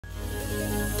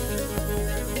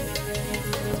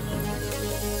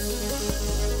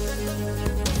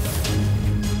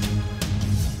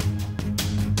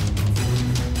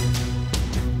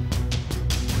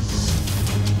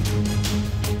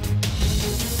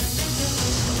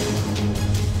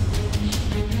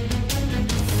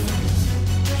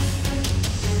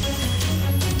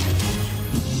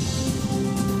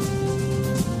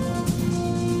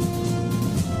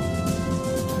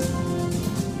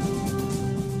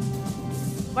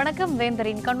வணக்கம்.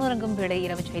 வேந்தரின் கண்ணுறங்கும் வேளை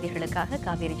இரவு செய்திகளுக்காக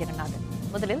காவேரி ஜெகநாதன்.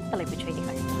 முதலில் தலைப்புச்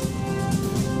செய்திகள்.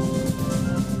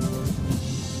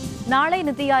 நாளை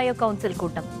நிதி ஆயோக் கவுன்சில்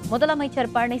கூட்டம்.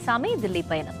 முதலமைச்சர் பழனிசாமி தில்லி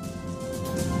பயணம்.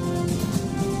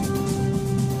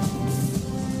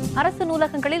 அரசு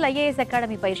நூலகங்களில் IAS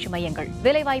அகாடமி பயிற்சி மையங்கள்.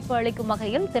 வேலைவாய்ப்பு அளிக்கும்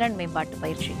வகையில் திறன் மேம்பாட்டு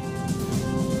பயிற்சி.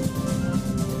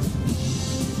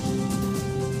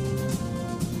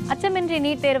 அச்சமின்றி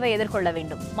நீட் தேர்வை எதிர்கொள்ள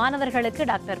வேண்டும். மாணவர்களுக்கு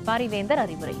டாக்டர் பாரிவேந்தர்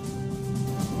அறிவுரை.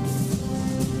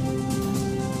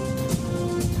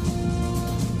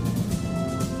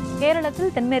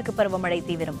 கேரளத்தில் தென்மேற்கு பருவமழை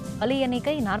தீவிரம். பலி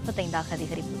எண்ணிக்கை 45ஆக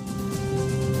அதிகரிப்பு.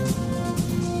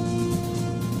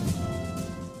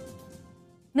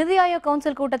 நிதி ஆயோக்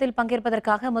கவுன்சில் கூட்டத்தில்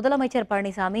பங்கேற்பதற்காக முதலமைச்சர்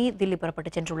பழனிசாமி தில்லி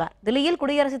புறப்பட்டுச் சென்றுள்ளார். தில்லியில்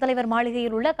குடியரசுத் தலைவர்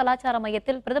மாளிகையில் உள்ள கலாச்சார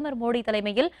மையத்தில் பிரதமர் மோடி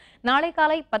தலைமையில் நாளை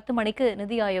காலை 10 மணிக்கு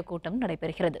நிதி ஆயோக் கூட்டம்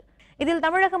நடைபெறுகிறது. இதில்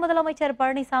தமிழக முதலமைச்சர்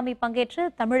பழனிசாமி பங்கேற்று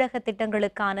தமிழக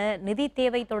திட்டங்களுக்கான நிதி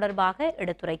தேவை தொடர்பாக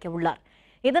எடுத்துரைக்க உள்ளார்.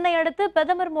 இதனையடுத்து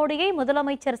பிரதமர் மோடியை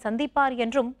முதலமைச்சர் சந்திப்பார்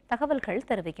என்றும் தகவல்கள்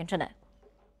தெரிவிக்கின்றன.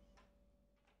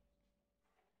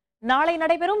 நாளை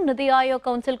நடைபெறும் நிதி ஆயோக்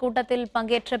கவுன்சில் கூட்டத்தில்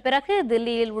பங்கேற்ற பிறகு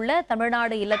தில்லியில் உள்ள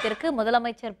தமிழ்நாடு இல்லத்திற்கு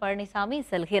முதலமைச்சர் பழனிசாமி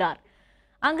செல்கிறார்.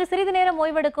 அங்கு சிறிது நேரம்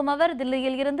ஓய்வெடுக்கும் அவர்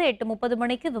தில்லியில் இருந்து 8:30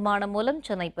 மணிக்கு விமானம் மூலம்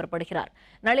சென்னை புறப்படுகிறார்.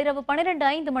 நள்ளிரவு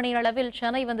 12:05 மணி அளவில்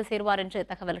சென்னை வந்து சேர்வார் என்று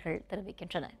தகவல்கள்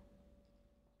தெரிவிக்கின்றன.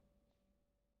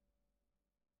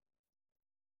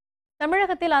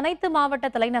 தமிழகத்தில் அனைத்து மாவட்ட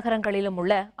தலைநகரங்களிலும்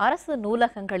உள்ள அரசு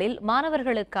நூலகங்களில்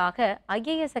மாணவர்களுக்காக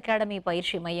IAS அகாடமி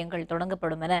பயிற்சி மையங்கள்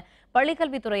தொடங்கப்படும் என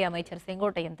பள்ளிக்கல்வித்துறை அமைச்சர்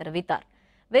செங்கோட்டையன் தெரிவித்தார்.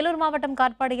 வேலூர் மாவட்டம்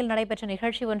காட்பாடியில் நடைபெற்ற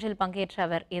நிகழ்ச்சி ஒன்றில் பங்கேற்ற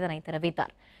அவர் இதனை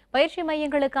தெரிவித்தார். பயிற்சி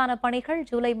மையங்களுக்கான பணிகள்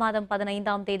ஜூலை மாதம்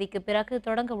 15ஆம் தேதிக்கு பிறகு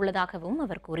தொடங்க உள்ளதாகவும்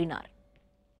அவர் கூறினார்.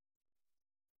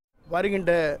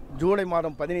 வருகின்ற ஜூலை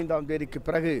மாதம் 15ஆம் தேதிக்கு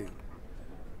பிறகு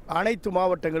அனைத்து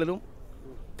மாவட்டங்களிலும்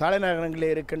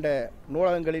தலைநகரங்களில் இருக்கின்ற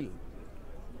நூலகங்களில்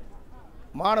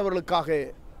மாணவர்களுக்காக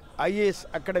IAS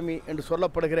அகாடமி என்று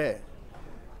சொல்லப்படுகிற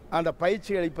அந்த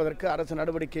பயிற்சி அளிப்பதற்கு அரசு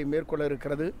நடவடிக்கை மேற்கொள்ள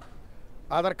இருக்கிறது.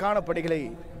 அதற்கான பணிகளை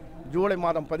ஜூலை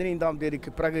மாதம் 15ஆம்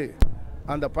தேதிக்கு பிறகு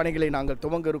அந்த பணிகளை நாங்கள்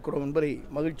துவங்க இருக்கிறோம் என்பதை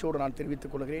மகிழ்ச்சியோடு நான்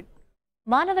தெரிவித்துக் கொள்கிறேன்.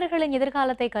 மாணவர்களின்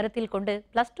எதிர்காலத்தை கருத்தில் கொண்டு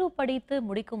 +2 படித்து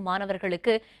முடிக்கும்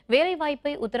மாணவர்களுக்கு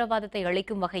வேலைவாய்ப்பை உத்தரவாதத்தை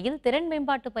அளிக்கும் வகையில் திறன்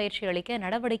மேம்பாட்டு பயிற்சி அளிக்க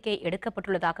நடவடிக்கை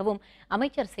எடுக்கப்பட்டுள்ளதாகவும்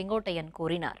அமைச்சர் செங்கோட்டையன்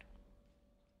கூறினார்.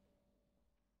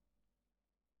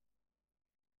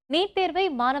 நீட் தேர்வை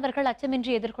மாணவர்கள்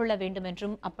அச்சமின்றி எதிர்கொள்ள வேண்டும்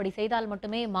என்றும் அப்படி செய்தால்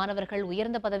மட்டுமே மாணவர்கள்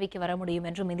உயர்ந்த பதவிக்கு வர முடியும்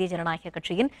என்றும் இந்திய ஜனநாயக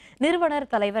கட்சியின் நிறுவனர்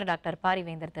தலைவர் டாக்டர்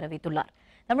பாரிவேந்தர் தெரிவித்துள்ளார்.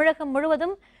 தமிழகம்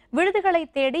முழுவதும் விருதுகளை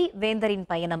தேடி வேந்தரின்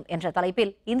பயணம் என்ற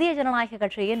தலைப்பில் இந்திய ஜனநாயக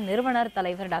கட்சியின் நிறுவனர்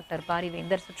தலைவர் டாக்டர்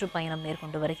பாரிவேந்தர் சுற்றுப்பயணம்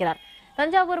மேற்கொண்டு வருகிறார்.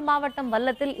 தஞ்சாவூர் மாவட்டம்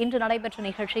வல்லத்தில் இன்று நடைபெற்ற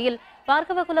நிகழ்ச்சியில்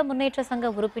பார்க்கவகுல முன்னேற்ற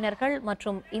சங்க உறுப்பினர்கள்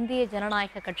மற்றும் இந்திய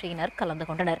ஜனநாயக கட்சியினர் கலந்து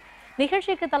கொண்டனர்.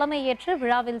 நிகழ்ச்சிக்கு தலைமையேற்று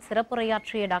விழாவில்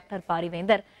சிறப்புரையாற்றிய டாக்டர்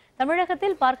பாரிவேந்தர்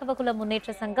தமிழகத்தில் பார்க்கவகுல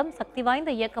முன்னேற்ற சங்கம் சக்தி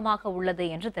வாய்ந்த இயக்கமாக உள்ளது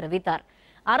என்று தெரிவித்தார்.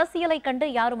 அரசியலை கண்டு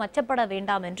யாரும் அச்சப்பட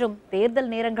வேண்டாம் என்றும் தேர்தல்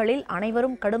நேரங்களில்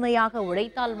அனைவரும் கடுமையாக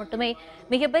உழைத்தால் மட்டுமே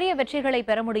மிகப்பெரிய வெற்றிகளை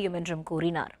பெற முடியும் என்றும்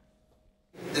கூறினார்.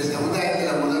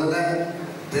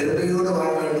 பெருமையோடு வாழ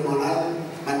வேண்டுமானால்,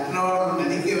 மற்றவர்கள்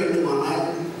நினைக்க வேண்டுமானால்,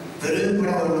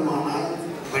 பெருமைப்பட வேண்டுமானால்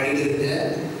படிக்க,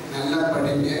 நல்லா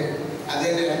படிங்க. அதே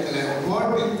நேரத்தில்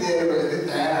போட்டித் தேர்வுகளுக்கு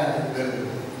தயாராகுங்கள்.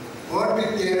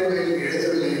 போட்டித் தேர்வுகளில்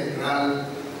எழுதவில்லை என்றால்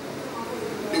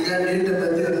நீங்கள் நீட்டை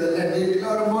பற்றி எழுதல. நீட்டில்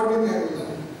ஒரு போட்டித் தேர்வு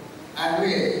தான்.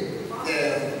 ஆகவே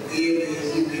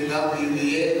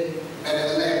BBA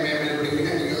வேறெல்லாம் MA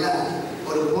படிக்கிறீங்க. நீங்கள்லாம்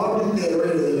ஒரு போட்டித் தேர்வு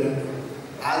எழுத வேண்டும்.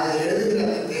 அது எழுதுகிற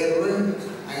அந்த தேர்வு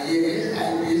IAS,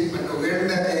 IPS மற்ற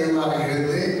உயர்ந்த தேர்வாக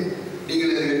இருந்து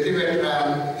நீங்கள் இதில் வெற்றி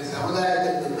பெற்றால் இந்த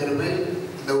சமுதாயத்திற்கு பெருமை,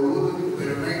 இந்த ஊருக்கு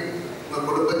பெருமை, உங்கள்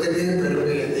குடும்பத்திற்கே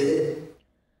பெருமை. அது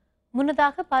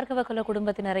முன்னதாக பார்க்கவகுல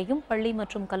குடும்பத்தினரையும் பள்ளி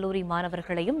மற்றும் கல்லூரி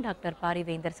மாணவர்களையும் டாக்டர்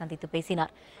பாரிவேந்தர் சந்தித்து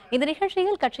பேசினார். இந்த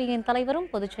நிகழ்ச்சியில் கட்சியின் தலைவரும்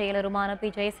பொதுச் செயலருமான P.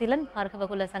 ஜெயசீலன்,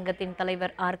 பார்க்கவகுல சங்கத்தின்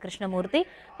தலைவர் R. கிருஷ்ணமூர்த்தி,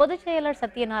 பொதுச் செயலர்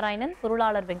சத்யநாராயணன்,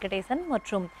 பொருளாளர் வெங்கடேசன்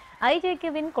மற்றும்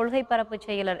IJQவின் கொள்கை பரப்பு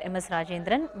செயலர் MS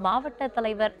ராஜேந்திரன், மாவட்ட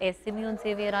தலைவர் S. சிமியோன்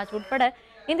சேவியராஜ் உட்பட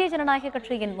இந்திய ஜனநாயக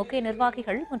கட்சியின் முக்கிய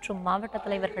நிர்வாகிகள் மற்றும் மாவட்ட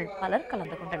தலைவர்கள் பலர்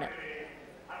கலந்து கொண்டனர்.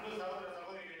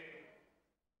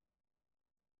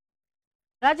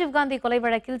 ராஜீவ்காந்தி கொலை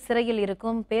வழக்கில் சிறையில்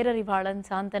இருக்கும் பேரறிவாளன்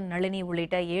சாந்தன், நளினி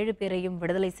உள்ளிட்ட 7 பேரையும்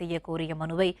விடுதலை செய்ய கோரிய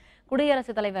மனுவை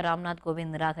குடியரசுத் தலைவர் ராம்நாத்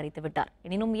கோவிந்த் நிராகரித்து விட்டார்.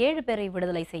 எனினும் 7 பேரை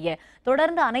விடுதலை செய்ய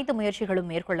தொடர்ந்து அனைத்து முயற்சிகளும்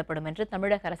மேற்கொள்ளப்படும் என்று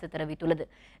தமிழக அரசு தெரிவித்துள்ளது.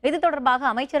 இது தொடர்பாக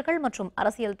அமைச்சர்கள் மற்றும்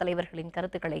அரசியல் தலைவர்களின்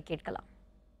கருத்துக்களை கேட்கலாம்.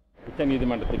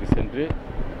 உச்சநீதிமன்றத்துக்கு சென்று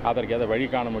அதற்கு எதை வழி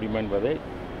காண முடியும் என்பதை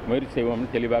முயற்சி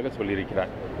செய்வோம் தெளிவாக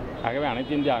சொல்லியிருக்கிறார். ஆகவே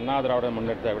அனைத்து இந்திய அண்ணா திராவிட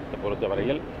முன்னேற்றத்தை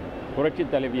பொறுத்தவரையில்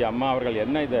புரட்சித் தலைவி அம்மா அவர்கள்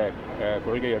என்ன இந்த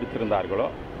கொள்கை எடுத்திருந்தார்களோ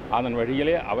அதன்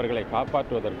வழியிலே அவர்களை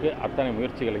காப்பாற்றுவதற்கு அத்தனை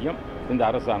முயற்சிகளையும் இந்த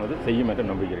அரசானது செய்யும் என்று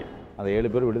நம்புகிறேன். அந்த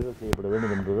 7 பேர் விடுதலை செய்யப்பட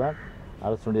வேண்டும் என்பதுதான்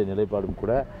அரசுடைய நிலைப்பாடும்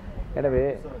கூட. எனவே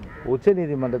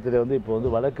உச்சநீதிமன்றத்தில் இப்போ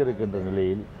வழக்கு இருக்கின்ற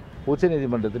நிலையில்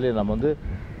உச்சநீதிமன்றத்திலே நாம்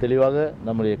தெளிவாக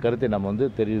நம்முடைய கருத்தை நாம்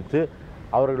தெரிவித்து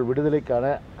அவர்கள் விடுதலைக்கான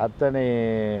அத்தனை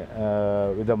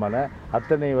விதமான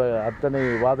அத்தனை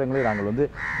வாதங்களை நாங்கள்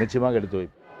நிச்சயமாக எடுத்து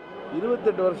வைப்போம்.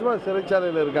 28 வருஷமாக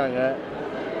சிறைச்சாலையில் இருக்காங்க.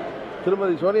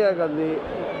 திருமதி சோனியா காந்தி,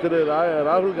 திரு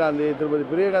ராகுல் காந்தி, திருமதி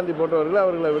பிரியகாந்தி போன்றவர்கள்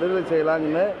அவர்களை விடுதலை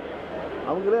செய்யலாங்கன்னு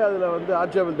அவங்களே அதில்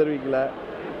ஆட்சேபம் தெரிவிக்கல.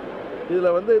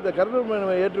 இதில் இந்த கருணை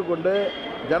மனுவை ஏற்றுக்கொண்டு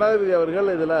ஜனாதிபதி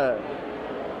அவர்கள் இதில்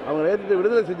அவங்க ஏற்றிட்டு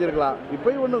விடுதலை செஞ்சுருக்கலாம்.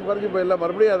 இப்போயும் ஒன்றும் குறைஞ்சி போயிடல.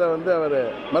 மறுபடியும் அதை அவர்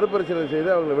மறுபரிசீலனை செய்து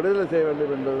அவங்களை விடுதலை செய்ய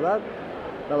வேண்டும் என்பதுதான்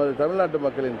நமது தமிழ்நாட்டு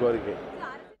மக்களின் கோரிக்கை.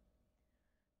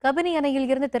 கபினி அணையில்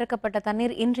இருந்து திறக்கப்பட்ட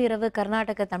தண்ணீர் இன்று இரவு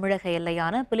கர்நாடக தமிழக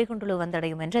எல்லையான புலிகுண்டுலு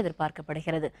வந்தடையும் என்று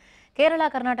எதிர்பார்க்கப்படுகிறது. கேரளா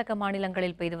கர்நாடக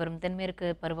மாநிலங்களில் பெய்து வரும் தென்மேற்கு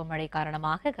பருவமழை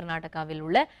காரணமாக கர்நாடகாவில்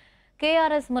உள்ள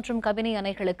KRS மற்றும் கபினி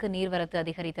அணைகளுக்கு நீர்வரத்து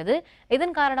அதிகரித்தது.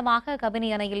 இதன் காரணமாக கபினி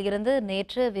அணையில் இருந்து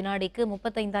நேற்று வினாடிக்கு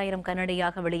 35,000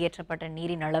 கனஅடியாக வெளியேற்றப்பட்ட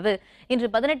நீரின் அளவு இன்று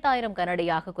 18,000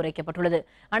 கனஅடியாக குறைக்கப்பட்டுள்ளது.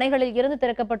 அணைகளில் இருந்து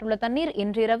திறக்கப்பட்டுள்ள தண்ணீர்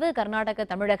இன்றிரவு கர்நாடக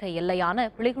தமிழக எல்லையான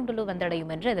புலிகுண்டுலு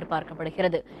வந்தடையும் என்று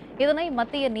எதிர்பார்க்கப்படுகிறது. இதனை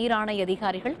மத்திய நீர் ஆணைய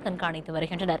அதிகாரிகள் கண்காணித்து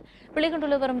வருகின்றனர்.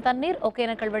 புலிகுண்டுலு வரும் தண்ணீர்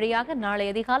ஒகேனக்கல் வழியாக நாளை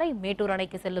அதிகாலை மேட்டூர்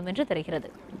அணைக்கு செல்லும் என்று தெரிகிறது.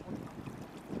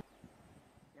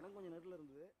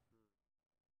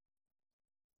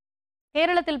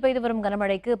 கேரளத்தில் பெய்து வரும்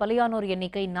கனமழைக்கு பலியானோர்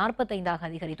எண்ணிக்கை 45ஆக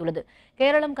அதிகரித்துள்ளது.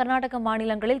 கேரளம், கர்நாடக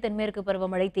மாநிலங்களில் தென்மேற்கு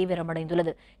பருவமழை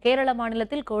தீவிரமடைந்துள்ளது. கேரள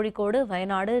மாநிலத்தில் கோழிக்கோடு,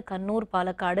 வயநாடு, கண்ணூர்,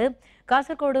 பாலக்காடு,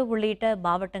 காசர்கோடு உள்ளிட்ட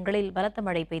மாவட்டங்களில் பலத்த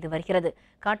மழை பெய்து வருகிறது.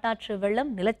 காட்டாற்று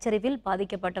வெள்ளம், நிலச்சரிவில்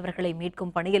பாதிக்கப்பட்டவர்களை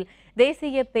மீட்கும் பணியில்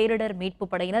தேசிய பேரிடர் மீட்பு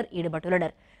படையினர்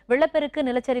ஈடுபட்டுள்ளனர். வெள்ளப்பெருக்கு,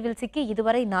 நிலச்சரிவில் சிக்கி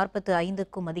இதுவரை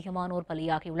 45க்கும் அதிகமானோர்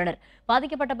பலியாகியுள்ளனர்.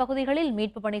 பாதிக்கப்பட்ட பகுதிகளில்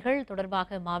மீட்பு பணிகள்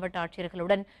தொடர்பாக மாவட்ட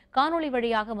ஆட்சியர்களுடன் காணொலி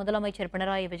வழியாக முதலமைச்சர்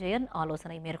பினராயி விஜயன்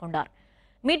ஆலோசனை மேற்கொண்டார்.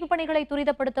 மீட்பு பணிகளை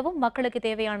துரிதப்படுத்தவும் மக்களுக்கு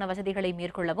தேவையான வசதிகளை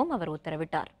மேற்கொள்ளவும் அவர்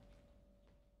உத்தரவிட்டார்.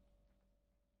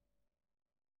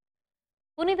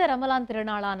 புனித ரமலான்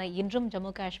திருநாளான இன்றும்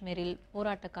ஜம்மு காஷ்மீரில்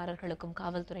போராட்டக்காரர்களுக்கும்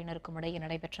காவல்துறையினருக்கும் இடையே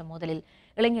நடைபெற்ற மோதலில்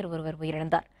இளைஞர் ஒருவர்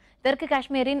உயிரிழந்தார். தெற்கு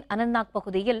காஷ்மீரின் அனந்த்நாக்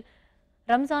பகுதியில்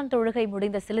ரம்ஜான் தொழுகை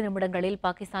முடிந்த சில நிமிடங்களில்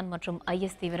பாகிஸ்தான் மற்றும்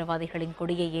IS தீவிரவாதிகளின்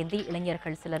கொடியை ஏந்தி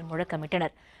இளைஞர்கள் சிலர்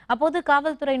முழக்கமிட்டனர். அப்போது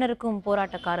காவல்துறையினருக்கும்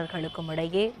போராட்டக்காரர்களுக்கும்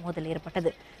இடையே மோதல்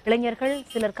ஏற்பட்டது. இளைஞர்கள்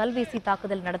சிலர் கல்வீசி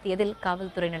தாக்குதல் நடத்தியதில்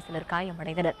காவல்துறையினர் சிலர்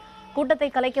காயமடைந்தனர். கூட்டத்தை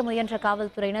கலைக்க முயன்ற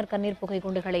காவல்துறையினர் கண்ணீர் புகை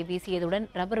குண்டுகளை வீசியதுடன்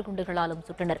ரப்பர் குண்டுகளாலும்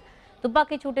சுட்டனர்.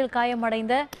 துப்பாக்கிச் சூட்டில்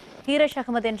காயமடைந்த ஹீரஷ்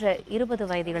அகமது என்ற 20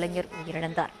 வயது இளைஞர்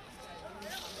உயிரிழந்தார்.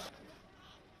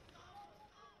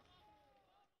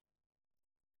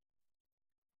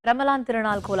 ரமலான்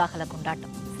திருநாள் கோலாகல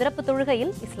கொண்டாட்டம். சிறப்பு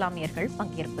தொழுகையில் இஸ்லாமியர்கள்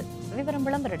பங்கேற்பு. விவரம்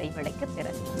விளம்பர இடைவேளைக்கு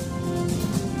பிறகு.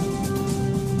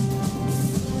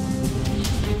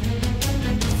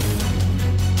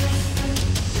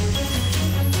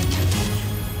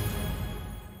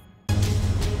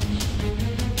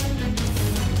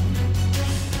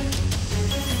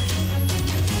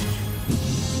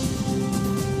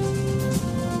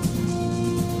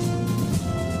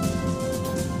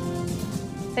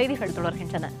 செய்திகள்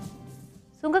தொடர்கின்றன.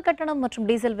 சுங்க கட்டணம் மற்றும்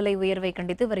டீசல் விலை உயர்வை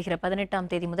கண்டித்து வருகிற 18ஆம்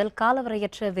தேதி முதல்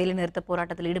காலவரையற்ற வேலைநிறுத்த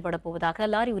போராட்டத்தில் ஈடுபடப் போவதாக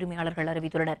லாரி உரிமையாளர்கள்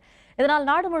அறிவித்துள்ளனர். இதனால்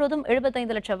நாடு முழுவதும்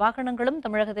 75 லட்சம் வாகனங்களும்,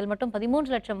 தமிழகத்தில் மட்டும்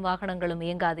 13 லட்சம் வாகனங்களும்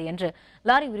இயங்காது என்று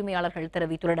லாரி உரிமையாளர்கள்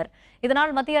தெரிவித்துள்ளனர்.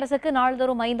 இதனால் மத்திய அரசுக்கு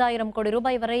நாள்தோறும் 5,000 கோடி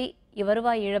ரூபாய் வரை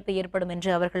வருவாய் இழப்பு ஏற்படும்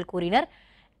என்று அவர்கள் கூறினர்.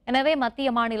 எனவே மத்திய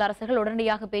மாநில அரசுகள்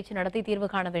உடனடியாக பேச்சு நடத்தி தீர்வு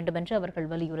காண வேண்டும் என்று அவர்கள்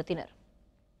வலியுறுத்தினர்.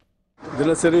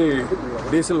 தினசரி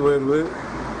டீசல் உயர்வு,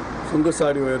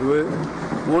 சுங்கசாரி உயர்வு,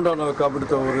 3ஆம் நாள் காப்பீட்டு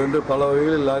தொகை என்று பல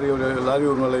வகைகளில் லாரி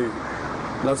உரிமைகளை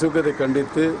நசுக்கத்தை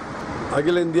கண்டித்து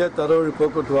அகில இந்திய தரவழி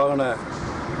போக்குவரத்து வாகன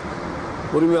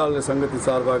உரிமையாளர் சங்கத்தின்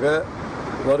சார்பாக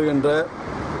வருகின்ற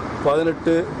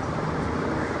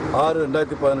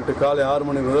 18/6/2018 காலை 6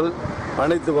 மணி முதல்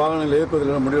அனைத்து வாகனங்கள்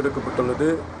இயக்குவதில் முடிவெடுக்கப்பட்டுள்ளது.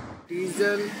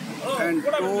 Diesel and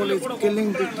toll is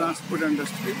killing the transport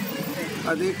industry.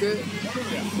 ಅದಕ್ಕೆ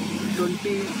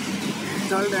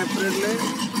 23rd April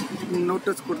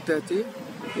ನೋಟಿಸ್ ಕೊಡ್ತೈತಿ.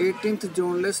 18th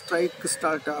June strike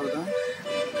start ಆದ.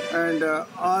 And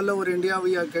all over India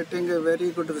we are getting a very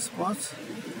good response.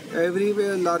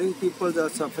 Everywhere lorry people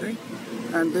are suffering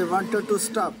and they wanted to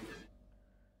stop.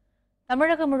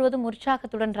 தமிழகம் முழுவதும்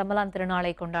உற்சாகத்துடன் ரமலான்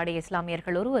திருநாளை கொண்டாடிய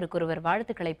இஸ்லாமியர்கள் ஒருவருக்கொருவர்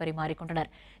வாழ்த்துக்களை பரிமாறிக்கொண்டனர்.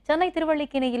 சென்னை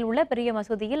திருவல்லிக்கேணியில் உள்ள பெரிய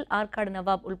மசூதியில் ஆற்காடு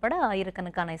நவாப் உள்பட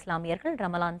ஆயிரக்கணக்கான இஸ்லாமியர்கள்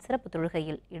ரமலான் சிறப்பு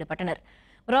தொழுகையில் ஈடுபட்டனர்.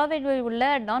 ராவேவில் உள்ள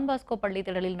டான் பாஸ்கோ பள்ளி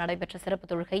திடலில் நடைபெற்ற சிறப்பு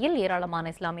தொழுகையில்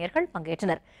ஏராளமான இஸ்லாமியர்கள்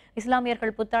பங்கேற்றனர்.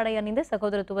 இஸ்லாமியர்கள் புத்தாடை அணிந்து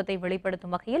சகோதரத்துவத்தை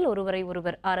வெளிப்படுத்தும் வகையில் ஒருவரை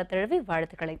ஒருவர் ஆரத்தழுவி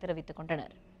வாழ்த்துக்களை தெரிவித்துக்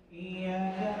கொண்டனர்.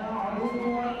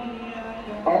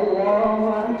 Allahu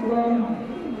Akbar.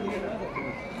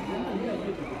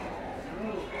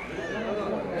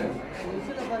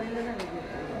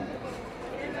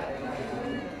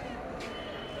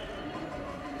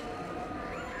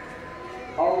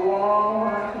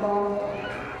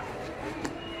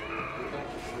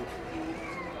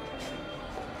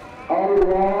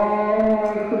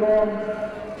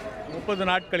 30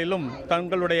 நாட்களிலும்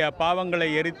தங்களுடைய பாவங்களை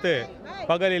எரித்து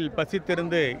பகலில்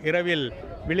பசித்திருந்து இரவில்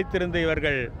விழித்திருந்து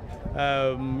இவர்கள்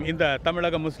இந்த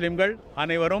தமிழக முஸ்லிம்கள்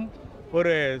அனைவரும்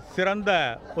ஒரு சிறந்த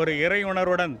ஒரு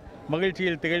இறையுணர்வுடன்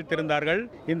மகிழ்ச்சியில் திகழ்த்திருந்தார்கள்.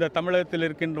 இந்த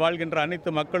தமிழகத்தில் வாழ்கின்ற அனைத்து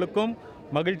மக்களுக்கும்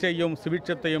மகிழ்ச்சியையும்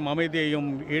சுபிட்சத்தையும் அமைதியையும்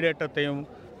ஈடேற்றத்தையும்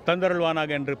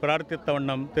தந்தருள்வானாக என்று பிரார்த்தித்த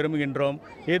வண்ணம் திரும்புகின்றோம்.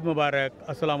 ஈத் முபாரக்.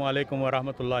 அஸ்ஸலாமு அலைக்கும்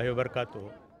வரஹ்மத்துல்லாஹி வபரகாத்துஹு.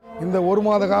 இந்த ஒரு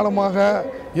மாத காலமாக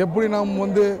எப்படி நாம்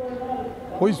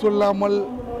பொய் சொல்லாமல்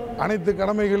அனைத்து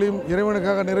கடமைகளையும்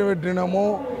இறைவனுக்காக நிறைவேற்றினோமோ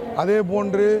அதே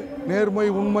போன்று நேர்மை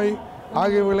உண்மை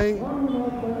ஆகியவைகளை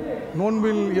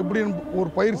நோன்பில் எப்படி ஒரு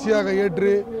பயிற்சியாக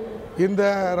ஏற்று இந்த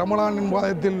ரமலானின்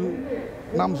மாதத்தில்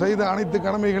நாம் செய்த அனைத்து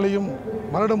கடமைகளையும்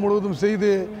வருடம் முழுவதும்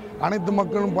செய்து அனைத்து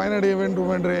மக்களும் பயனடைய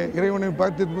வேண்டும் என்று இறைவனை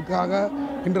பிரார்த்திப்பதற்காக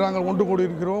இன்று நாங்கள் ஒன்று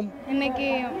கூடியிருக்கிறோம். இன்னைக்கு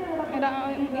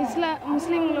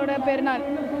முஸ்லீம்களோட பெருநாள்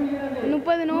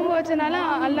 30 நோன்பு வச்சனால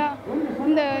அல்லாஹ்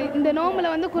இந்த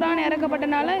நோம்பில் குர்ஆன்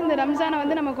இறக்கப்பட்டனால இந்த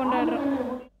ரம்ஜானை நம்ம கொண்டாடுறோம்.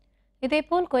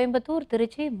 இதேபோல் கோயம்புத்தூர்,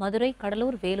 திருச்சி, மதுரை,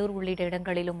 கடலூர், வேலூர் உள்ளிட்ட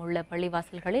இடங்களிலும் உள்ள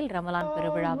பள்ளிவாசல்களில் ரமலான்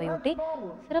பெருவிழாவையொட்டி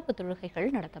சிறப்பு தொழுகைகள்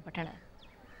நடத்தப்பட்டன.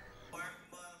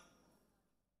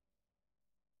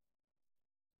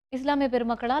 இஸ்லாமிய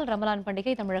பெருமக்களால் ரமலான்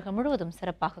பண்டிகை தமிழகம் முழுவதும்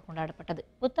சிறப்பாக கொண்டாடப்பட்டது.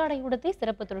 புத்தாடை உடுத்தி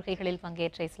சிறப்பு தொழுகைகளில்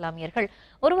பங்கேற்ற இஸ்லாமியர்கள்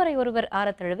ஒருவரை ஒருவர்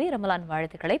ஆரத்தழுவி ரமலான்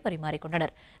வாழ்த்துக்களை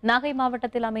பரிமாறிக்கொண்டனர். நாகை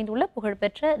மாவட்டத்தில் அமைந்துள்ள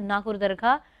புகழ்பெற்ற நாகூர்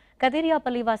தர்கா கதிரியா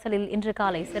பள்ளிவாசலில் இன்று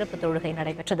காலை சிறப்பு தொழுகை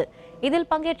நடைபெற்றது. இதில்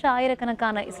பங்கேற்ற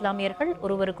ஆயிரக்கணக்கான இஸ்லாமியர்கள்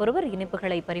ஒருவருக்கொருவர்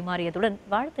இனிப்புகளை பரிமாறியதுடன்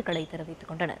வாழ்த்துக்களை தெரிவித்துக்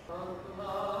கொண்டனர்.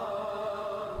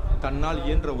 தன்னால்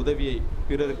இயன்ற உதவியை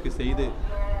பிறருக்கு செய்து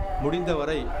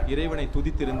முடிந்தவரை இறைவனை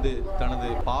துதித்திருந்து தனது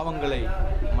பாவங்களை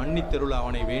மன்னித்தருள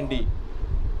அவனை வேண்டி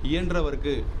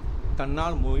இயன்றவருக்கு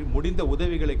தன்னால் முடிந்த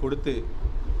உதவிகளை கொடுத்து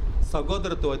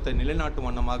சகோதரத்துவத்தை நிலைநாட்டும்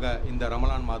வண்ணமாக இந்த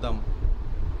ரமலான் மாதம்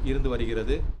இருந்து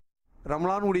வருகிறது.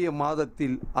 ரமலானுடைய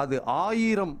மாதத்தில் அது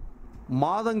 1000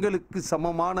 மாதங்களுக்கு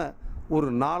சமமான ஒரு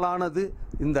நாளானது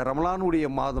இந்த ரமலானுடைய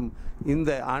மாதம். இந்த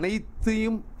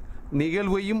அனைத்தையும்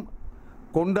நிகழ்வையும்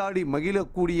கொண்டாடி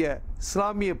மகிழக்கூடிய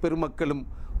இஸ்லாமிய பெருமக்களும்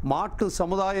மாட்டு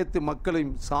சமுதாயத்து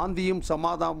மக்களையும் சாந்தியும்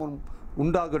சமாதானமும்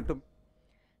உண்டாகட்டும்.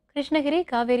 கிருஷ்ணகிரி,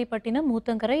 காவேரிப்பட்டினம்,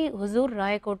 ஊத்தங்கரை, ஒசூர்,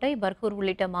 ராயக்கோட்டை, பர்கூர்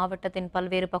உள்ளிட்ட மாவட்டத்தின்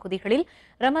பல்வேறு பகுதிகளில்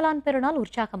ரமலான் பெருநாள்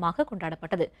உற்சாகமாக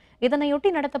கொண்டாடப்பட்டது. இதனையொட்டி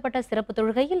நடத்தப்பட்ட சிறப்பு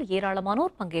தொழுகையில்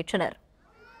ஏராளமானோர் பங்கேற்றனர்.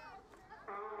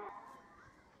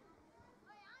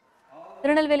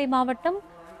 திருநெல்வேலி மாவட்டம்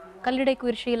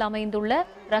கல்லிடைக்குறிச்சியில் அமைந்துள்ள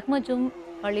ரஹ்மஜும்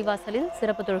பள்ளிவாசலில்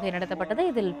சிறப்பு தொழுகை நடத்தப்பட்டது.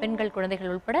 இதில் பெண்கள்,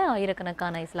 குழந்தைகள் உட்பட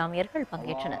ஆயிரக்கணக்கான இஸ்லாமியர்கள்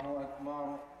பங்கேற்றனர்.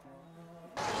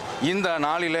 இந்த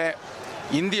நாளிலே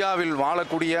இந்தியாவில்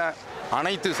வாழக்கூடிய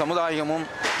அனைத்து சமுதாயமும்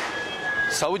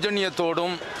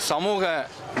சௌஜன்யத்தோடும் சமூக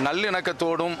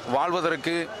நல்லிணக்கத்தோடும்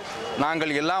வாழ்வதற்கு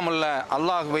நாங்கள் எல்லாமல்ல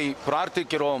அல்லாஹ்வை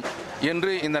பிரார்த்திக்கிறோம்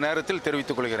என்று இந்த நேரத்தில்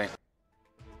தெரிவித்துக் கொள்கிறேன்.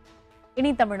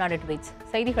 இனி தமிழ்நாடு ட்வீட்ஸ்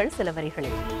செய்திகள் சில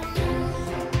வரிகளில்.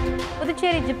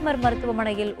 புதுச்சேரி ஜிப்மர்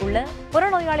மருத்துவமனையில் உள்ள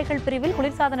புறநோயாளிகள் பிரிவில்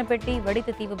குளிர்சாதன பெட்டி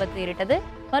வெடித்து தீ விபத்து ஏற்பட்டது.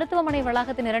 மருத்துவமனை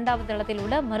வளாகத்தின் 2வது தளத்தில்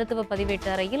உள்ள மருத்துவ பதிவேட்டு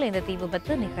அறையில் இந்த தீ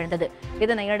விபத்து நிகழ்ந்தது.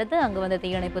 இதனையடுத்து அங்கு வந்த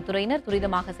தீயணைப்பு துறையினர்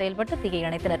துரிதமாக செயல்பட்டு தீயை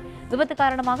அணைத்தனர். விபத்து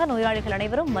காரணமாக நோயாளிகள்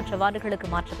அனைவரும் மற்ற வார்டுகளுக்கு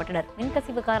மாற்றப்பட்டனர்.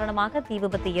 மின்கசிவு காரணமாக தீ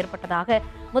விபத்து ஏற்பட்டதாக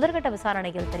முதற்கட்ட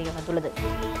விசாரணையில் தெரியவந்துள்ளது.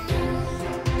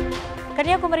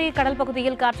 கன்னியாகுமரி கடல்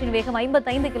பகுதியில் காற்றின் வேகம்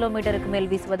 55 கிலோமீட்டருக்கு மேல்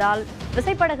வீசுவதால்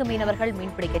விசைப்படகு மீனவர்கள்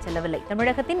மீன்பிடிக்க செல்லவில்லை.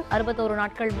 தமிழகத்தின் 61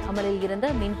 நாட்கள் அமலில் இருந்த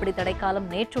மீன்பிடி தடைக்காலம்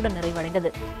நேற்றுடன் நிறைவடைந்தது.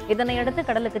 இதனையடுத்து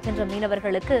கடலுக்கு சென்ற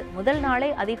மீனவர்களுக்கு முதல் நாளே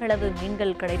அதிக அளவு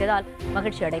மீன்கள் கிடைத்ததால்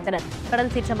மகிழ்ச்சி அடைந்தனர்.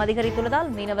 கடல் சீற்றம்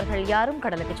அதிகரித்துள்ளதால் மீனவர்கள் யாரும்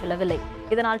கடலுக்கு செல்லவில்லை.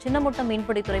 இதனால் சின்னமுட்டம்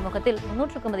மீன்பிடி துறைமுகத்தில்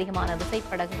 300க்கும் அதிகமான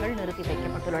விசைப்படகுகள் நிறுத்தி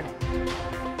வைக்கப்பட்டுள்ளன.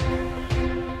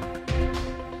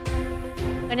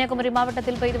 கன்னியாகுமரி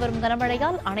மாவட்டத்தில் பெய்து வரும்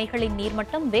கனமழையால் அணைகளின்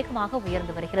நீர்மட்டம் வேகமாக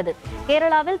உயர்ந்து வருகிறது.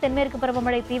 கேரளாவில் தென்மேற்கு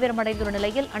பருவமழை தீவிரமடைந்துள்ள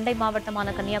நிலையில் அண்டை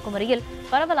மாவட்டமான கன்னியாகுமரியில்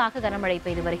பரவலாக கனமழை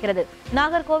பெய்து வருகிறது.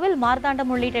 நாகர்கோவில்,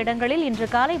 மார்த்தாண்டம் உள்ளிட்ட இடங்களில் இன்று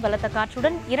காலை பலத்த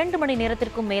காற்றுடன் 2 மணி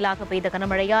நேரத்திற்கும் மேலாக பெய்த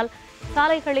கனமழையால்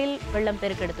சாலைகளில் வெள்ளம்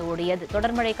பெருக்கெடுத்து ஓடியது.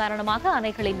 தொடர்மழை காரணமாக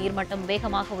அணைகளின் நீர்மட்டம்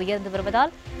வேகமாக உயர்ந்து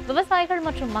வருவதால் விவசாயிகள்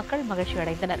மற்றும் மக்கள் மகிழ்ச்சி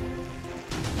அடைந்தனர்.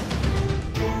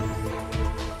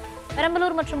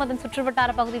 பெரம்பலூர் மற்றும் அதன்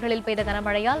சுற்றுவட்டார பகுதிகளில் பெய்த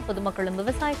கனமழையால் பொதுமக்களும்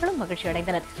விவசாயிகளும் மகிழ்ச்சி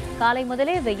அடைந்தனர். காலை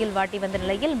முதலே வெயில் வாட்டி வந்த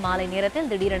நிலையில் மாலை நேரத்தில்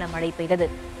திடீரென மழை பெய்தது.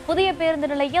 புதிய பேருந்து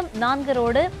நிலையம், 4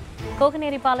 ரோடு,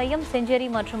 கோகனேரிபாளையம், செஞ்சேரி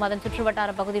மற்றும் அதன்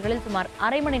சுற்றுவட்டார பகுதிகளில் சுமார்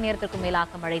அரை மணி நேரத்திற்கும்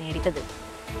மேலாக மழை நீடித்தது.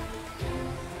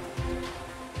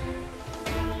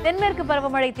 தென்மேற்கு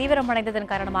பருவமழை தீவிரமடைந்ததன்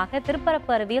காரணமாக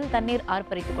திருப்பரப்பு அருவியில் தண்ணீர்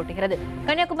ஆர்ப்பரித்துக் கொட்டுகிறது.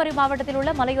 கன்னியாகுமரி மாவட்டத்தில்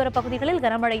உள்ள மலையோர பகுதிகளில்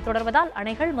கனமழை தொடர்வதால்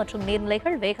அணைகள் மற்றும்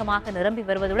நீர்நிலைகள் வேகமாக நிரம்பி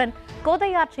வருவதுடன்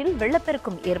கோதையாற்றில்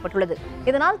வெள்ளப்பெருக்கும் ஏற்பட்டுள்ளது.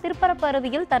 இதனால் திருப்பரப்பு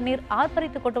அருவியில் தண்ணீர்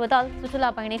ஆர்ப்பரித்துக் கொட்டுவதால் சுற்றுலா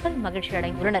பயணிகள் மகிழ்ச்சி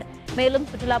அடைந்துள்ளனர். மேலும்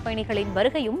சுற்றுலா பயணிகளின்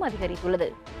வருகையும் அதிகரித்துள்ளது.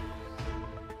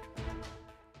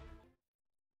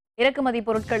 இறக்குமதி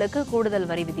பொருட்களுக்கு கூடுதல்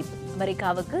வரி விதிப்பு.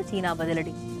 அமெரிக்காவுக்கு சீனா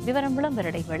பதிலடி. விவரம் விளம்பர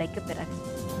இடைவேளைக்கு பிறகு.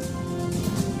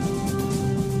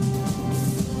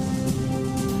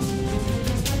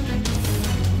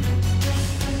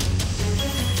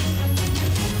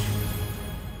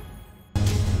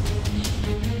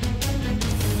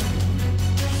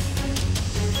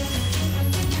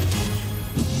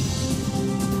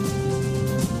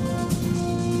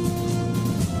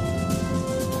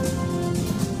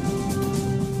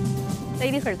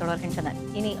 செய்திகள் தொடர்கின்றன.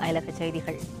 இனி அயலக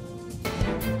செய்திகள்.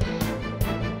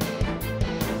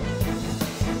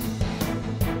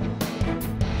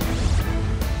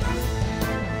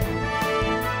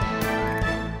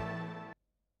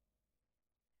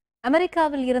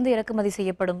 அமெரிக்காவில் இருந்து இறக்குமதி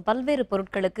செய்யப்படும் பல்வேறு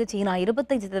பொருட்களுக்கு சீனா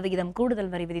 25%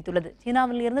 கூடுதல் வரி விதித்துள்ளது.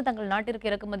 சீனாவில் இருந்து தங்கள் நாட்டிற்கு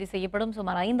இறக்குமதி செய்யப்படும்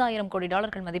சுமார் $5,000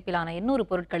 கோடி மதிப்பிலான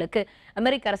 800 பொருட்களுக்கு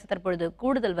அமெரிக்க அரசு தற்பொழுது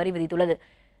கூடுதல் வரி விதித்துள்ளது.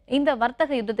 இந்த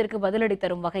வர்த்தக யுத்தத்திற்கு பதிலடி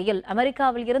தரும் வகையில்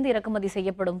அமெரிக்காவில் இருந்து இறக்குமதி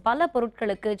செய்யப்படும் பல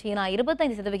பொருட்களுக்கு சீனா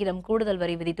 25% கூடுதல்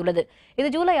வரி விதித்துள்ளது. இது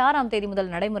ஜூலை 6ஆம் தேதி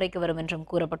முதல் நடைமுறைக்கு வரும் என்றும்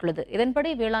கூறப்பட்டுள்ளது.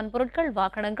 இதன்படி வேளாண் பொருட்கள்,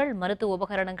 வாகனங்கள், மருத்துவ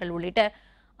உபகரணங்கள் உள்ளிட்ட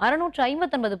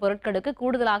 659 பொருட்களுக்கு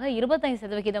கூடுதலாக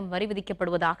 25% வரி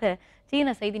விதிக்கப்படுவதாக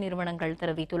சீன செய்தி நிறுவனங்கள்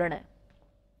தெரிவித்துள்ளன.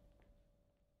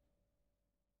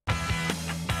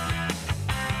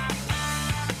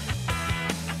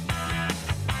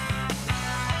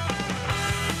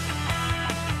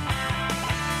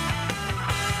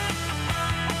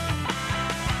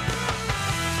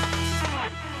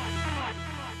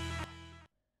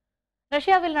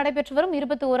 ரஷ்யாவில் நடைபெற்று வரும்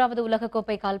 21வது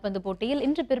உலகக்கோப்பை கால்பந்து போட்டியில்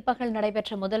இன்று பிற்பகல்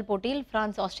நடைபெற்ற முதல் போட்டியில்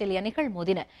பிரான்ஸ், ஆஸ்திரேலிய அணிகள்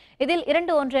மோதின. இதில்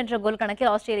 2-1 என்ற கோல்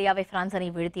கணக்கில் ஆஸ்திரேலியாவை பிரான்ஸ் அணி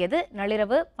வீழ்த்தியது.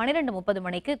 நள்ளிரவு 12:30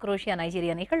 மணிக்கு குரோஷியா,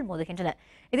 நைஜீரிய அணிகள் மோதுகின்றன.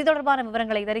 இது தொடர்பான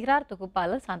விவரங்களை தருகிறார்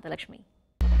தொகுப்பாளர் சாந்தலட்சுமி.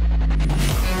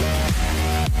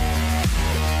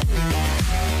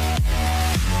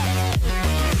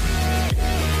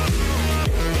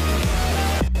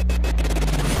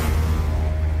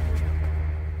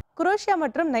 குரோஷியா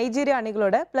மற்றும் நைஜீரியா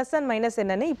அணிகளோட பிளஸ் அண்ட் மைனஸ்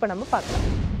என்னன்னு இப்ப நம்ம பார்க்கலாம்.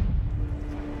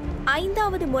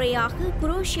 5வது முறையாக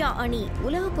குரோஷியா அணி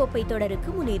உலகக்கோப்பை தொடருக்கு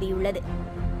முன்னேறியுள்ளது.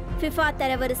 ஃபிஃபா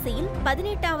தரவரிசையில்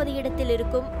 18வது இடத்தில்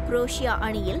இருக்கும் குரோஷியா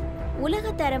அணியில்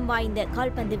உலக தரம் வாய்ந்த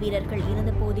கால்பந்து வீரர்கள்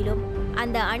இருந்த போதிலும்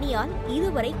அந்த அணியால்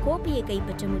இதுவரை கோப்பையை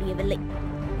கைப்பற்ற முடியவில்லை.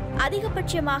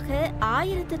 அதிகபட்சமாக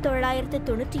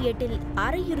 1998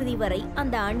 அரையிறுதி வரை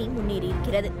அந்த அணி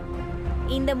முன்னேறியிருக்கிறது.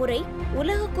 இந்த முறை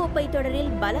உலகக்கோப்பை தொடரில்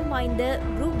பலம் வாய்ந்த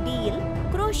குரூப் டியில்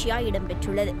குரோஷியா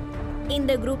இடம்பெற்றுள்ளது.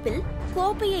 இந்த குரூப்பில்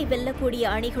கோப்பையை வெல்லக்கூடிய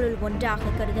அணிகளுள்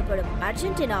ஒன்றாக கருதப்படும்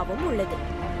அர்ஜென்டினாவும் உள்ளது.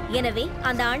 எனவே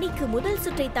அந்த அணிக்கு முதல்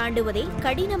சுற்றை தாண்டுவதே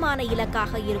கடினமான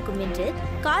இலக்காக இருக்கும் என்று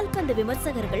கால்பந்து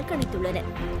விமர்சகர்கள் கணித்துள்ளனர்.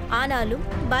 ஆனாலும்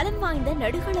பலம் வாய்ந்த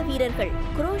நடுகள வீரர்கள்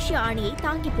குரோஷியா அணியை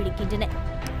தாங்கி பிடிக்கின்றனர்.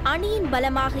 அணியின்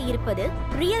பலமாக இருப்பது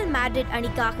ரியல் மேட்ரிட்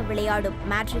அணிக்காக விளையாடும்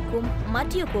மேட்ரிக்கும்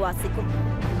மத்தியோ குவாசிக்கும்.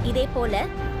 இதேபோல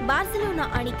பார்சிலோனா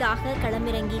அணிக்காக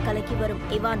களமிறங்கி கலக்கி வரும்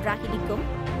இவான் ராகிடிக்கும்,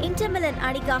 இன்டர்மிலன்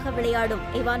அணிக்காக விளையாடும்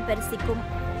இவான் பெர்சிக்கும்,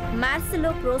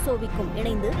 மார்செலோ ப்ரோசோவிக்கும்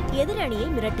இணைந்து எதிரணியை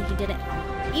மிரட்டுகின்றனர்.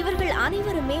 இவர்கள்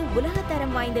அனைவருமே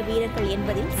உலகத்தரம் வாய்ந்த வீரர்கள்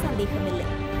என்பதில் சந்தேகமில்லை.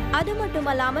 அது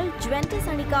மட்டுமல்லாமல்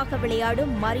ஜுவென்டஸ் அணிக்காக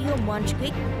விளையாடும் மரியோ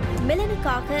மான்ஜ்குவிக்,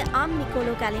 மிலனுக்காக ஆம்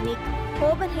நிக்கோலோ காலினிக்,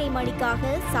 ஹோபன்ஹெய்ம்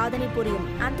அணிக்காக சாதனை புரியும்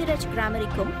ஆந்திரஜ்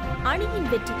கிராமரிக்கும் அணியின்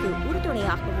வெற்றிக்கு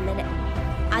உறுதுணையாக உள்ளனர்.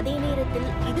 அதே நேரத்தில்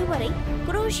இதுவரை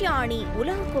குரோஷியா அணி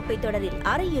உலகக்கோப்பை தொடரில்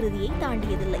அரையிறுதியை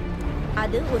தாண்டியதில்லை.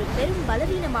 அது ஒரு பெரும்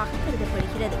பலவீனமாக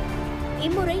கருதப்படுகிறது.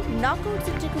 இம்முறை நாக் அவுட்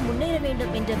சுற்றுக்கு முன்னேற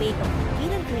வேண்டும் என்ற வேகம்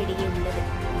வீரர்களிடையே உள்ளது.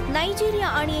 நைஜீரியா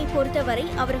அணியை பொறுத்தவரை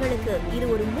அவர்களுக்கு இது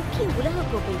ஒரு முக்கிய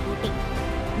உலகக்கோப்பை போட்டி.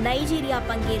 நைஜீரியா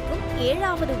பங்கேற்கும்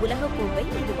 7வது உலகக்கோப்பை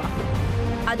இதுவாகும்.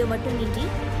 அது மட்டுமின்றி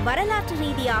வரலாற்று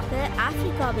ரீதியாக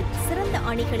ஆப்பிரிக்காவில் சிறந்த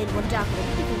அணிகளில்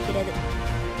ஒன்றாகவும் திகழ்கிறது.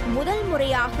 முதல்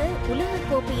முறையாக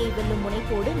உலகக்கோப்பையை வெல்லும்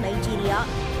முனைப்போடு நைஜீரியா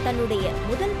தன்னுடைய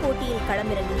முதல் போட்டியில்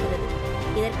களமிறங்குகிறது.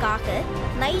 இதற்காக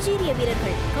நைஜீரிய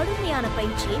வீரர்கள் கடுமையான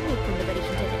பயிற்சியை மேற்கொண்டு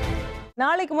வருகின்றனர்.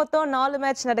 நாளைக்கு மொத்தம் 4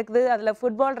 மேட்ச் நடக்குது. அதுல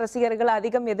ஃபுட்பால் ரசிகர்கள்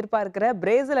அதிகம் எதிர்பார்க்கிற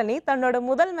பிரேசில் அணி தன்னோட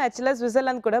முதல் மேட்ச்ல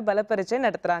சுவிட்சர்லாந்து கூட பலப்பரீட்சை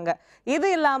நடத்துறாங்க. இது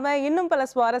இல்லாம இன்னும் பல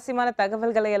சுவாரஸ்யமான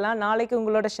தகவல்களை எல்லாம் நாளைக்கு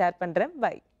உங்களோட ஷேர் பண்றேன்.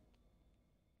 பை.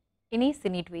 இனி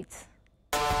சினி ட்வீட்ஸ்.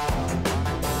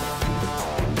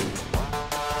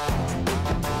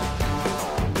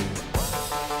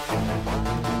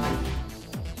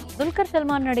 துல்கர்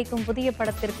சல்மான் நடிக்கும் புதிய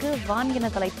படத்திற்கு வான் என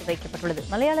தலைப்பு வைக்கப்பட்டுள்ளது.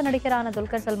 மலையாள நடிகரான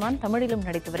துல்கர் சல்மான் தமிழிலும்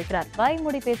நடித்து வருகிறார்.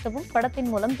 வாய்மொழி பேசவும் படத்தின்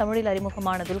மூலம் தமிழில்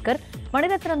அறிமுகமான துல்கர்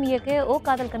மணிரத்னம் இயக்க ஓ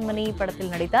காதல் கண்மணி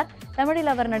படத்தில் நடித்தார்.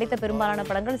 தமிழில் அவர் நடித்த பெரும்பாலான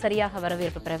படங்கள் சரியாக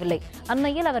வரவேற்பு பெறவில்லை.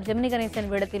 அண்மையில் அவர் ஜெமினி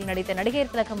கணேசன் வேடத்தில் நடித்த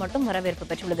நடிகர் திலகம் மட்டும் வரவேற்பு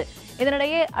பெற்றுள்ளது.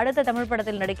 இதனிடையே அடுத்த தமிழ்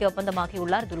படத்தில் நடிக்க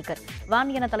ஒப்பந்தமாகியுள்ளார் துல்கர்.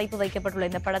 வான் என தலைப்பு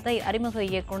வைக்கப்பட்டுள்ள இந்த படத்தை அறிமுக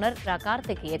இயக்குனர்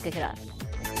கார்த்திக் இயக்குகிறார்.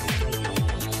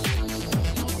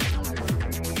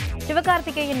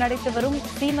 சிவகார்த்திகேயன் நடித்து வரும்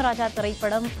சீமராஜா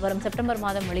திரைப்படம் வரும் செப்டம்பர்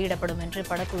மாதம் வெளியிடப்படும் என்று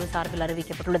படக்குழு சார்பில்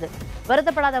அறிவிக்கப்பட்டுள்ளது.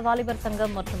 வருத்தப்படாத வாலிபர்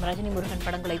சங்கம் மற்றும் ரஜினி முருகன்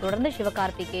படங்களை தொடர்ந்து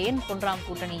சிவகார்த்திகேயன் பொன்ராம்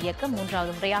கூட்டணி இயக்கம்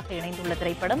 3வது முறையாக இணைந்துள்ள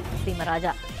திரைப்படம்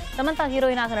சீமராஜா. சமந்தா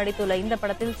ஹீரோயினாக நடித்துள்ள இந்த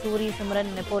படத்தில் சூரி,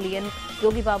 சிம்ரன், நெப்போலியன்,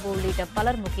 யோகி பாபு உள்ளிட்ட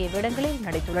பலர் முக்கிய வேடங்களில்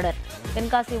நடித்துள்ளனர்.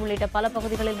 தென்காசி உள்ளிட்ட பல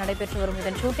பகுதிகளில் நடைபெற்று வரும்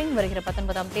இதன் ஷூட்டிங் வருகிற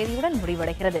 19ஆம் தேதியுடன்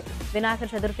முடிவடைகிறது.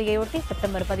 விநாயகர் சதுர்த்தியையொட்டி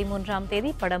செப்டம்பர் 13ஆம்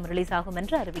தேதி படம் ரிலீஸ் ஆகும்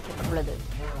என்று அறிவிக்கப்பட்டுள்ளது.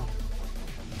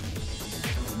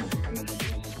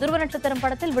 துருவ நட்சத்திரம்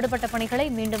படத்தில் விடுபட்ட பணிகளை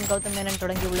மீண்டும் கௌதம் மேனன்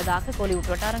தொடங்கியுள்ளதாக கோலிவுட்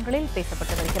வட்டாரங்களில்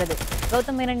பேசப்பட்டு வருகிறது.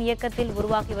 கௌதம் மேனன் இயக்கத்தில்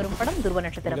உருவாகி வரும் படம் துருவ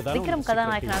நட்சத்திரம். விக்ரம்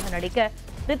கதாநாயகனாக நடிக்க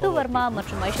ரித்து வர்மா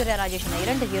மற்றும் ஐஸ்வர்யா ராஜேஷ் என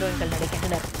 2 ஹீரோயின்கள்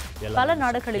நடிக்கின்றனர். பல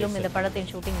நாடுகளிலும் இந்த படத்தின்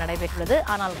ஷூட்டிங் நடைபெற்றுள்ளது.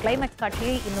 ஆனால் கிளைமேக்ஸ்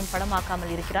காட்சியை இன்னும்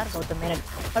படமாக்காமல் இருக்கிறார் கௌதம் மேனன்.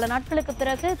 பல நாட்களுக்கு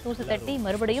பிறகு தூசு தட்டி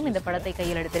மறுபடியும் இந்த படத்தை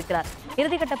கையில் எடுத்திருக்கிறார்.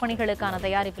 இறுதிக்கட்ட பணிகளுக்கான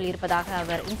தயாரிப்பில் இருப்பதாக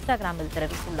அவர் இன்ஸ்டாகிராமில்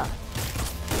தெரிவித்துள்ளார்.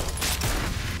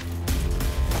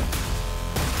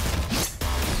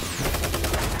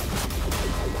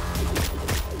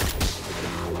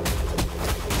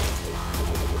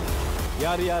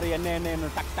 யார் யார் என்ன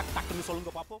டக் டக் டக்னு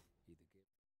சொல்லுங்க பாப்போம்.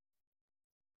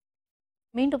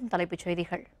 மீண்டும் தலைப்புச்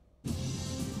செய்திகள்.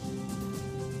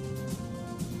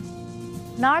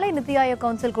 நாளை நித்தி ஆயோக்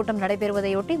கவுன்சில் கூட்டம்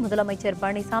நடைபெறுவதையொட்டி முதலமைச்சர்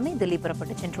பழனிசாமி தில்லி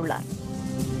புறப்பட்டுச் சென்றுள்ளார்.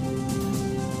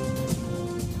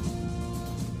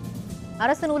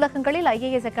 அரசு நூலகங்களில்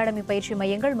IAS அகாடமி பயிற்சி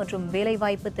மையங்கள் மற்றும்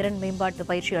வேலைவாய்ப்பு திறன் மேம்பாட்டு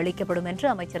பயிற்சி அளிக்கப்படும் என்று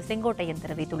அமைச்சர் செங்கோட்டையன்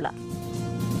தெரிவித்துள்ளார்.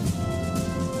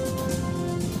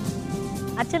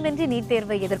 அச்சமின்றி நீட்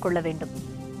தேர்வை எதிர்கொள்ள வேண்டும்.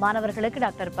 மாணவர்களுக்கு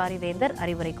டாக்டர் பாரிவேந்தர்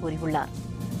அறிவுரை கூறியுள்ளார்.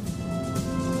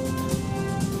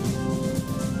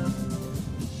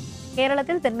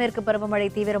 கேரளத்தில் தென்மேற்கு பருவமழை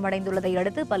தீவிரமடைந்துள்ளதை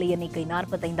அடுத்து பலி எண்ணிக்கை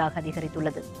 45ஆக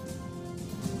அதிகரித்துள்ளது.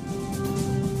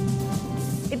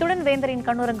 இத்துடன் வேந்தரின்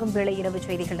கண்ணுறங்கும் வேளை இரவு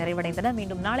செய்திகள் நிறைவடைந்தன.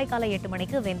 மீண்டும் நாளை காலை 8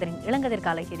 மணிக்கு வேந்தரின் இளங்கதிர்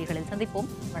காலை செய்திகளில் சந்திப்போம்.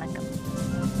 வணக்கம்.